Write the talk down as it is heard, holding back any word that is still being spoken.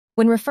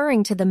When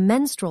referring to the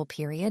menstrual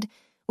period,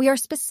 we are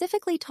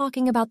specifically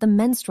talking about the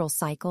menstrual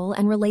cycle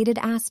and related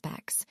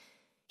aspects.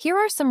 Here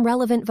are some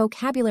relevant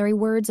vocabulary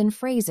words and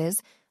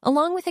phrases,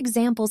 along with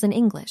examples in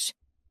English.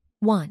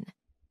 1.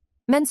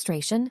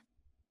 Menstruation,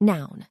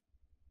 noun.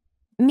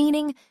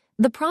 Meaning,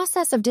 the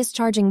process of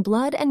discharging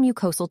blood and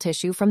mucosal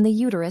tissue from the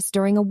uterus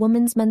during a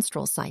woman's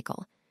menstrual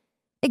cycle.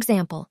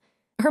 Example,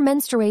 her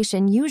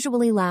menstruation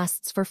usually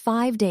lasts for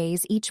 5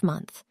 days each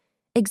month.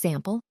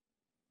 Example,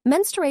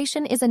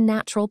 menstruation is a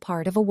natural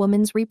part of a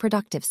woman's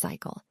reproductive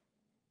cycle.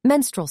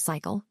 Menstrual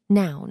cycle,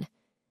 noun.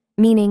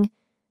 Meaning,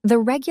 the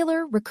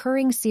regular,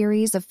 recurring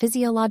series of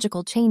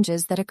physiological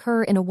changes that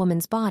occur in a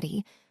woman's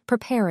body,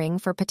 preparing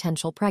for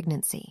potential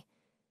pregnancy.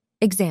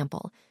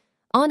 Example,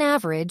 on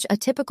average, a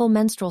typical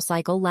menstrual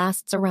cycle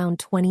lasts around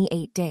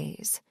 28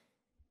 days.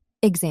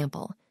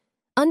 Example,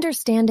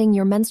 understanding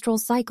your menstrual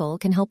cycle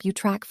can help you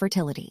track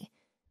fertility.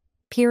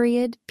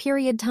 Period,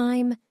 period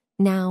time,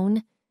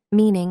 noun,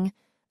 meaning,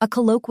 a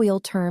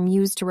colloquial term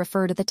used to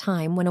refer to the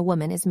time when a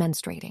woman is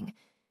menstruating.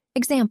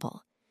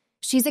 Example,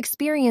 she's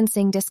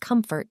experiencing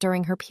discomfort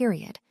during her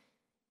period.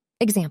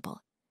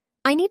 Example,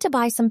 I need to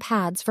buy some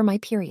pads for my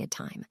period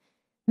time.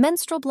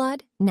 Menstrual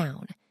blood,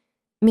 noun,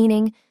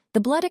 meaning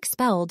the blood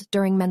expelled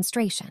during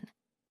menstruation.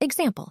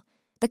 Example,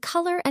 the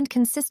color and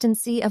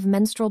consistency of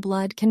menstrual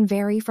blood can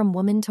vary from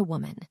woman to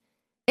woman.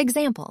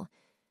 Example,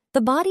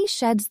 the body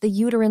sheds the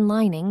uterine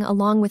lining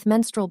along with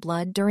menstrual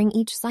blood during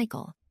each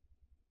cycle.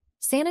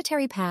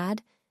 Sanitary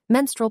pad,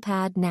 menstrual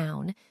pad,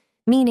 noun,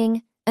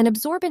 meaning an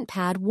absorbent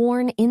pad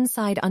worn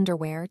inside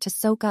underwear to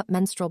soak up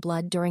menstrual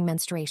blood during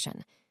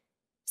menstruation.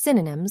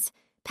 Synonyms,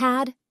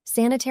 pad,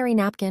 sanitary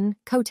napkin,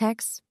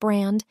 Kotex,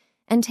 brand,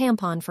 and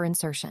tampon for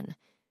insertion.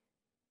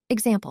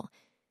 Example,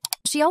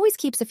 she always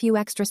keeps a few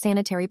extra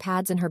sanitary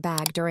pads in her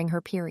bag during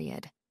her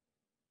period.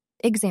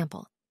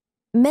 Example,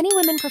 many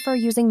women prefer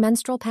using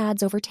menstrual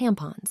pads over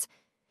tampons.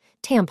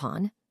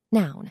 Tampon,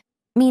 noun,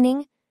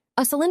 meaning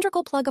a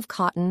cylindrical plug of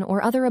cotton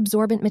or other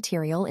absorbent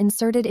material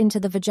inserted into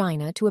the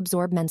vagina to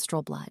absorb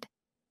menstrual blood.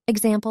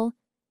 Example,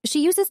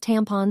 she uses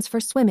tampons for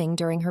swimming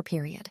during her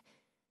period.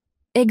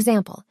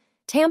 Example,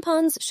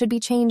 tampons should be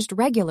changed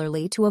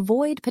regularly to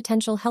avoid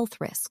potential health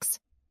risks.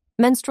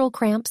 Menstrual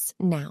cramps,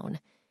 noun,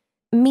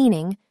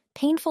 meaning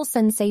painful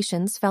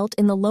sensations felt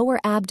in the lower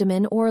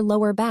abdomen or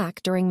lower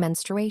back during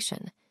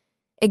menstruation.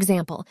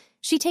 Example,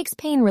 she takes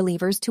pain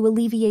relievers to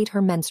alleviate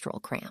her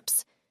menstrual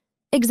cramps.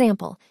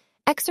 Example,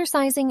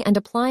 exercising and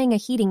applying a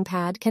heating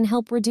pad can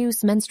help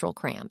reduce menstrual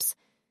cramps.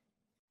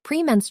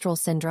 Premenstrual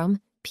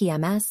syndrome,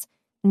 PMS,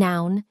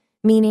 noun,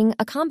 meaning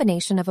a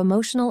combination of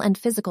emotional and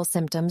physical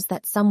symptoms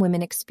that some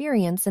women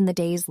experience in the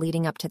days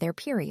leading up to their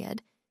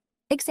period.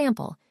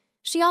 Example,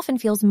 she often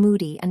feels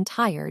moody and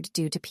tired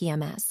due to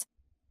PMS.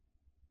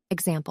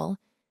 Example,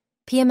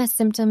 PMS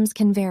symptoms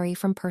can vary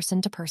from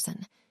person to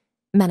person.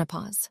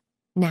 Menopause,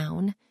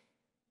 noun,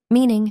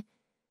 meaning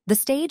the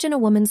stage in a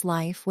woman's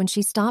life when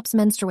she stops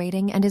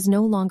menstruating and is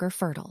no longer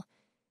fertile.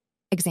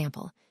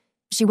 Example,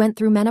 she went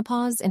through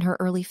menopause in her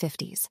early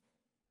 50s.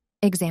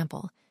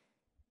 Example,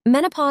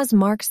 menopause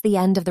marks the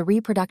end of the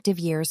reproductive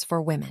years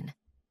for women.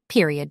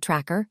 Period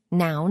tracker,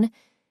 noun,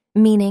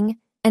 meaning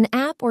an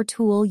app or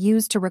tool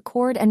used to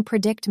record and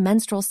predict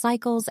menstrual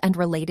cycles and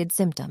related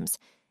symptoms.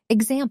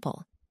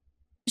 Example,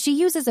 she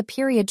uses a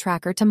period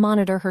tracker to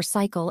monitor her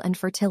cycle and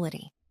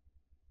fertility.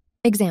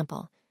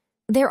 Example,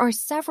 there are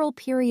several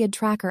period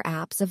tracker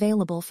apps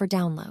available for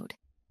download.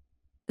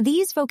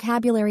 These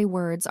vocabulary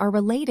words are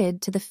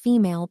related to the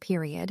female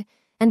period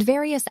and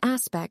various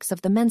aspects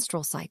of the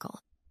menstrual cycle.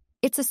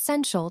 It's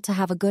essential to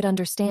have a good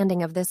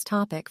understanding of this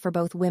topic for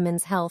both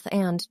women's health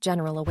and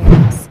general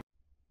awareness.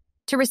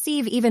 To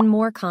receive even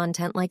more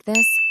content like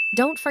this,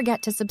 don't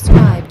forget to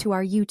subscribe to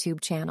our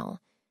YouTube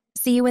channel.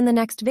 See you in the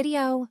next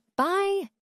video. Bye!